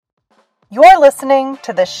You're listening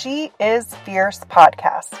to the She Is Fierce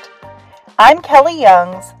podcast. I'm Kelly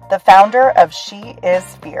Youngs, the founder of She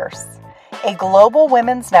Is Fierce, a global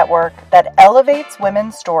women's network that elevates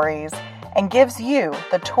women's stories and gives you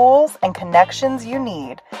the tools and connections you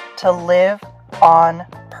need to live on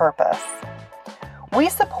purpose. We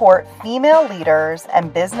support female leaders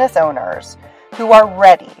and business owners who are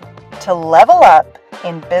ready to level up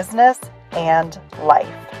in business and life.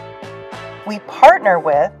 We partner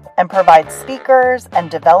with and provide speakers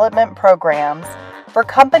and development programs for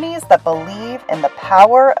companies that believe in the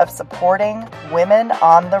power of supporting women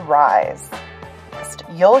on the rise.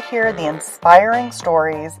 You'll hear the inspiring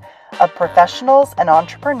stories of professionals and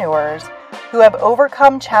entrepreneurs who have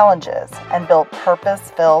overcome challenges and built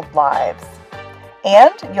purpose-filled lives.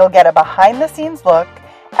 And you'll get a behind-the-scenes look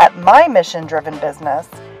at my mission-driven business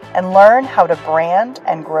and learn how to brand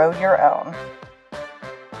and grow your own.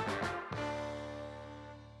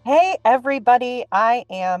 Hey everybody, I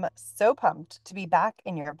am so pumped to be back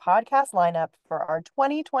in your podcast lineup for our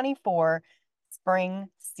 2024 spring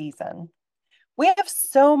season. We have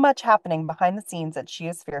so much happening behind the scenes at She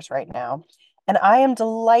Is Fierce right now, and I am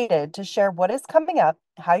delighted to share what is coming up,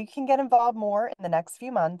 how you can get involved more in the next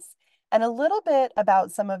few months, and a little bit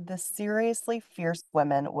about some of the seriously fierce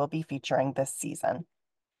women we'll be featuring this season.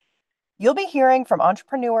 You'll be hearing from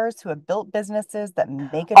entrepreneurs who have built businesses that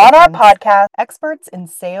make a difference on our podcast, experts in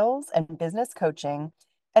sales and business coaching,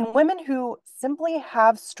 and women who simply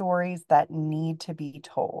have stories that need to be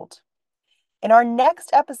told. In our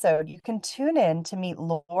next episode, you can tune in to meet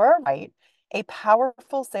Laura Wright, a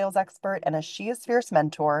powerful sales expert and a She Is Fierce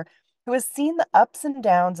mentor who has seen the ups and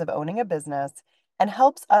downs of owning a business and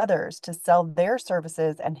helps others to sell their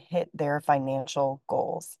services and hit their financial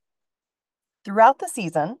goals. Throughout the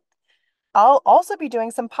season, I'll also be doing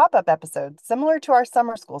some pop-up episodes similar to our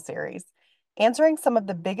summer school series, answering some of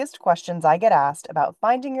the biggest questions I get asked about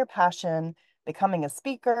finding your passion, becoming a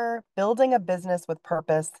speaker, building a business with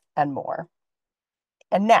purpose, and more.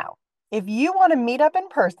 And now, if you want to meet up in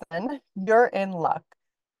person, you're in luck.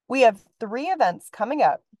 We have 3 events coming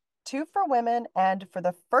up, 2 for women, and for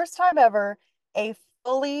the first time ever, a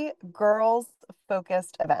fully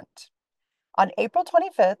girls-focused event. On April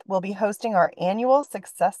 25th, we'll be hosting our annual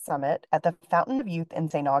Success Summit at the Fountain of Youth in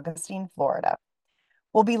St. Augustine, Florida.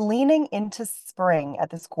 We'll be leaning into spring at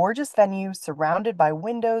this gorgeous venue surrounded by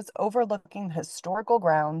windows overlooking the historical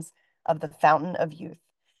grounds of the Fountain of Youth.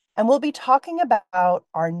 And we'll be talking about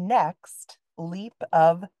our next leap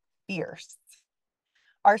of fierce.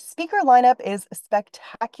 Our speaker lineup is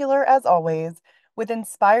spectacular as always, with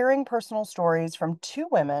inspiring personal stories from 2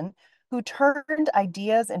 women who turned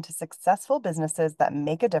ideas into successful businesses that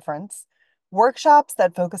make a difference, workshops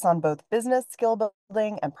that focus on both business skill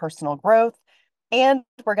building and personal growth, and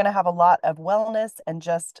we're going to have a lot of wellness and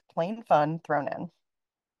just plain fun thrown in.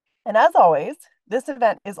 And as always, this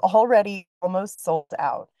event is already almost sold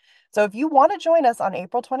out. So if you want to join us on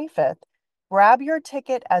April 25th, grab your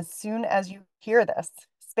ticket as soon as you hear this.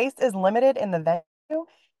 Space is limited in the venue,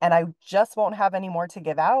 and I just won't have any more to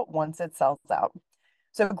give out once it sells out.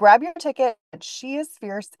 So grab your ticket at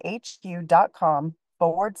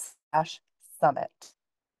sheisfiercehq.com/summit.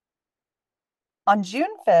 On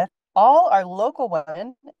June 5th, all our local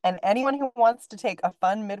women and anyone who wants to take a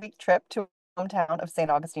fun midweek trip to our hometown of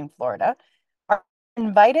St. Augustine, Florida, are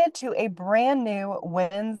invited to a brand new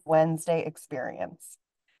Women's Wednesday experience.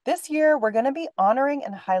 This year, we're going to be honoring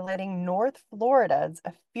and highlighting North Florida's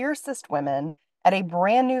fiercest women at a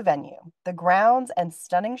brand new venue, the grounds and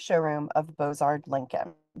stunning showroom of Bozard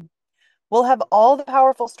Lincoln. We'll have all the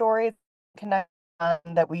powerful stories that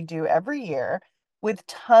we do every year with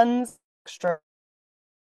tons of extra.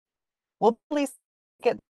 We'll release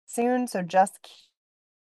it soon, so just keep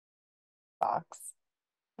box.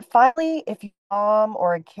 Finally, if you're a mom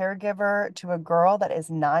or a caregiver to a girl that is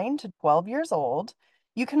 9 to 12 years old,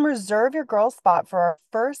 you can reserve your girl spot for our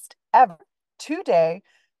first ever 2-day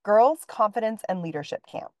Girls Confidence and Leadership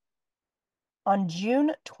Camp. On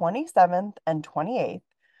June 27th and 28th,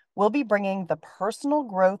 we'll be bringing the personal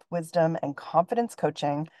growth, wisdom, and confidence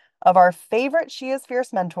coaching of our favorite She Is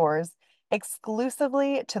Fierce mentors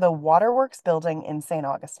exclusively to the Waterworks building in St.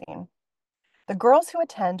 Augustine. The girls who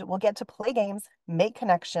attend will get to play games, make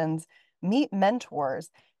connections, meet mentors,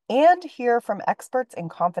 and hear from experts in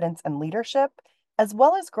confidence and leadership, as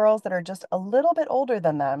well as girls that are just a little bit older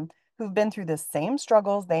than them who've been through the same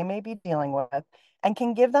struggles they may be dealing with and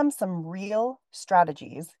can give them some real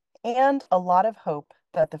strategies and a lot of hope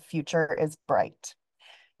that the future is bright.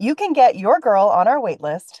 You can get your girl on our wait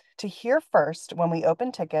list to hear first when we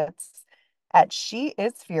open tickets at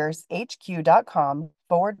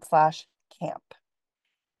sheisfiercehq.com/camp.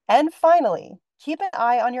 And finally, keep an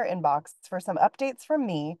eye on your inbox for some updates from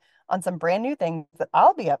me on some brand new things that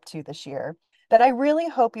I'll be up to this year that I really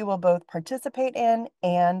hope you will both participate in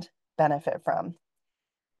and benefit from.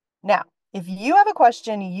 Now, if you have a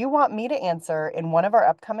question you want me to answer in one of our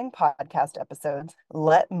upcoming podcast episodes,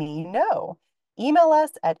 let me know. Email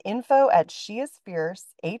us at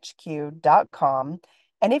info@sheisfiercehq.com.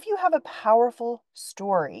 And if you have a powerful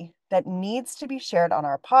story that needs to be shared on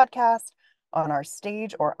our podcast, on our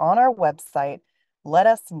stage, or on our website, let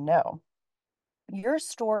us know. Your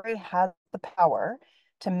story has the power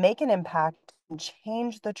to make an impact and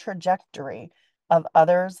change the trajectory of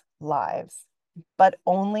others' lives, but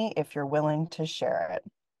only if you're willing to share it.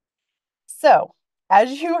 So,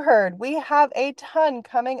 as you heard, we have a ton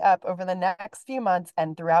coming up over the next few months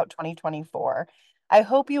and throughout 2024. I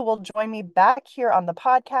hope you will join me back here on the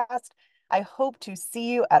podcast. I hope to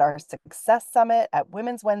see you at our Success Summit at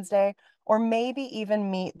Women's Wednesday, or maybe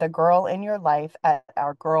even meet the girl in your life at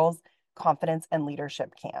our Girls Confidence and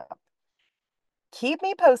Leadership Camp. Keep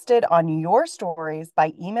me posted on your stories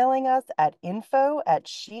by emailing us at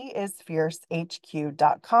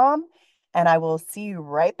info@sheisfiercehq.com. And I will see you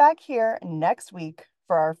right back here next week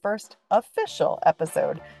for our first official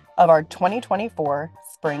episode of our 2024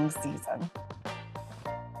 spring season.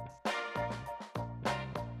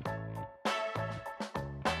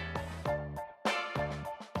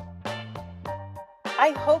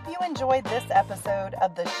 I hope you enjoyed this episode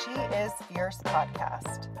of the She is Fierce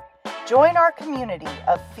podcast. Join our community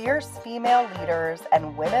of fierce female leaders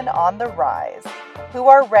and women on the rise who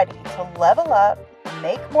are ready to level up,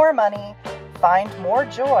 make more money, find more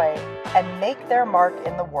joy, and make their mark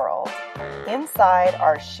in the world inside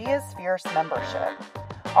our She is Fierce membership,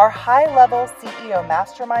 our high-level CEO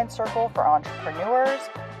mastermind circle for entrepreneurs,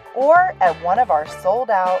 or at one of our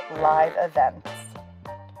sold-out live events.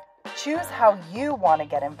 Choose how you want to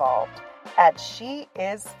get involved at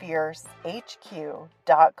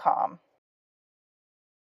sheisfiercehq.com.